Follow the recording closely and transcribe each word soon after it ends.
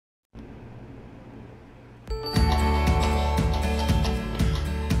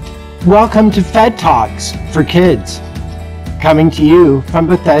Welcome to FED Talks for Kids, coming to you from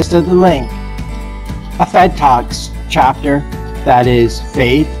Bethesda the Link, a FED Talks chapter that is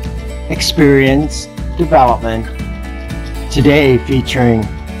faith, experience, development, today featuring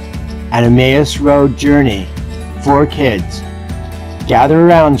an Emmaus Road journey for kids. Gather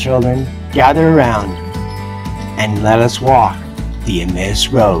around, children, gather around, and let us walk the Emmaus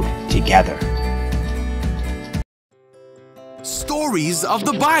Road together. Stories of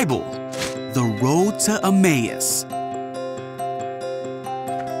the Bible, the Road to Emmaus.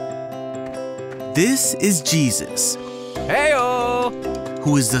 This is Jesus, Heyo!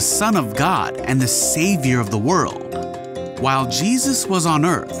 who is the Son of God and the Savior of the world. While Jesus was on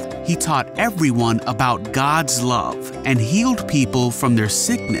earth, he taught everyone about God's love and healed people from their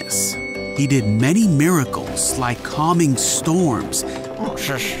sickness. He did many miracles like calming storms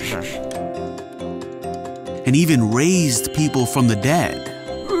and even raised people from the dead.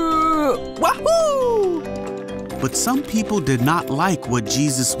 Wahoo! But some people did not like what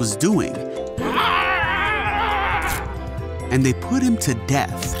Jesus was doing, and they put him to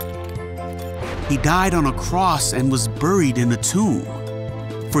death. He died on a cross and was buried in a tomb.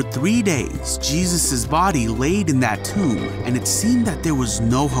 For 3 days, Jesus' body laid in that tomb, and it seemed that there was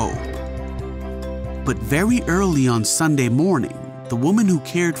no hope. But very early on Sunday morning, the woman who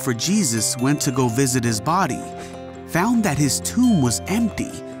cared for Jesus went to go visit his body, found that his tomb was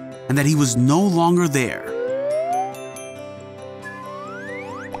empty and that he was no longer there.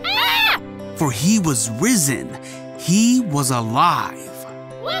 For he was risen. He was alive.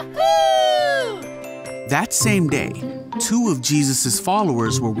 Woohoo! That same day, 2 of Jesus'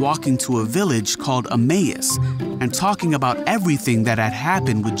 followers were walking to a village called Emmaus and talking about everything that had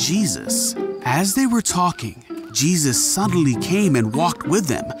happened with Jesus. As they were talking, Jesus suddenly came and walked with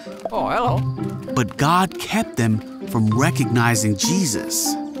them. Oh, hello. But God kept them from recognizing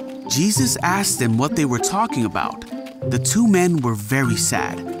Jesus. Jesus asked them what they were talking about. The 2 men were very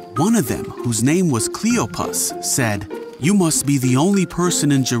sad. One of them, whose name was Cleopas, said, "You must be the only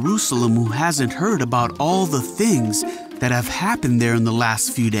person in Jerusalem who hasn't heard about all the things that have happened there in the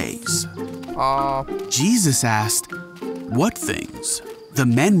last few days." Jesus asked, "What things?" The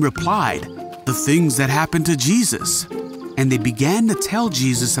men replied, "The things that happened to Jesus." And they began to tell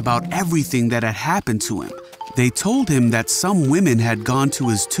Jesus about everything that had happened to him. They told him that some women had gone to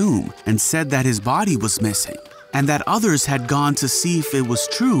his tomb and said that his body was missing, and that others had gone to see if it was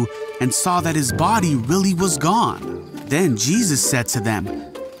true and saw that his body really was gone. Then Jesus said to them,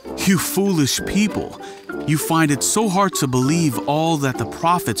 "You foolish people, you find it so hard to believe all that the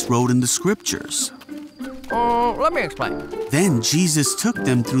prophets wrote in the scriptures." Let me explain. Then Jesus took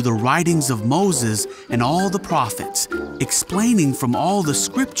them through the writings of Moses and all the prophets, explaining from all the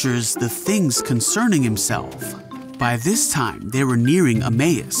scriptures the things concerning himself. By this time, they were nearing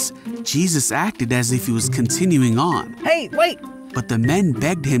Emmaus. Jesus acted as if he was continuing on. Hey, wait! But the men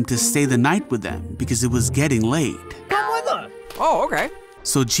begged him to stay the night with them because it was getting late. Come with us! Oh, okay.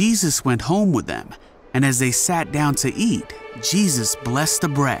 So Jesus went home with them, and as they sat down to eat, Jesus blessed the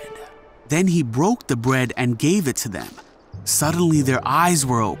bread. Then he broke the bread and gave it to them. Suddenly their eyes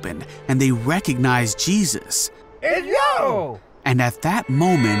were opened, and they recognized Jesus. It's you! And at that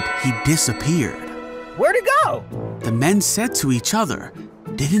moment, he disappeared. Where'd he go? The men said to each other,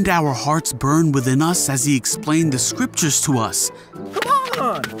 "Didn't our hearts burn within us as he explained the scriptures to us?" Come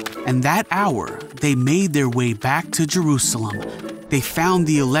on! And that hour, they made their way back to Jerusalem. They found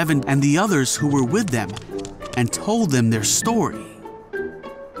the 11 and the others who were with them and told them their story.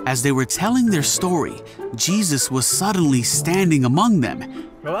 As they were telling their story, Jesus was suddenly standing among them.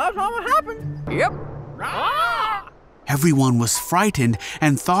 Well, that's not what happened. Yep. Ah! Everyone was frightened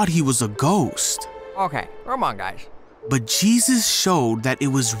and thought he was a ghost. Okay, come on, guys. But Jesus showed that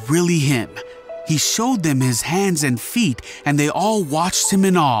it was really him. He showed them his hands and feet, and they all watched him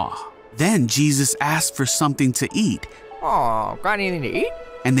in awe. Then Jesus asked for something to eat. Oh, got anything to eat?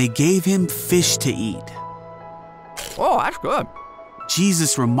 And they gave him fish to eat. Oh, that's good.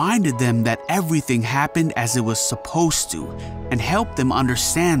 Jesus reminded them that everything happened as it was supposed to and helped them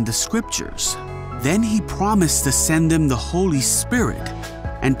understand the scriptures. Then he promised to send them the Holy Spirit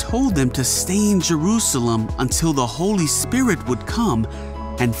and told them to stay in Jerusalem until the Holy Spirit would come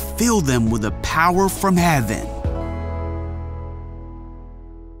and fill them with the power from heaven.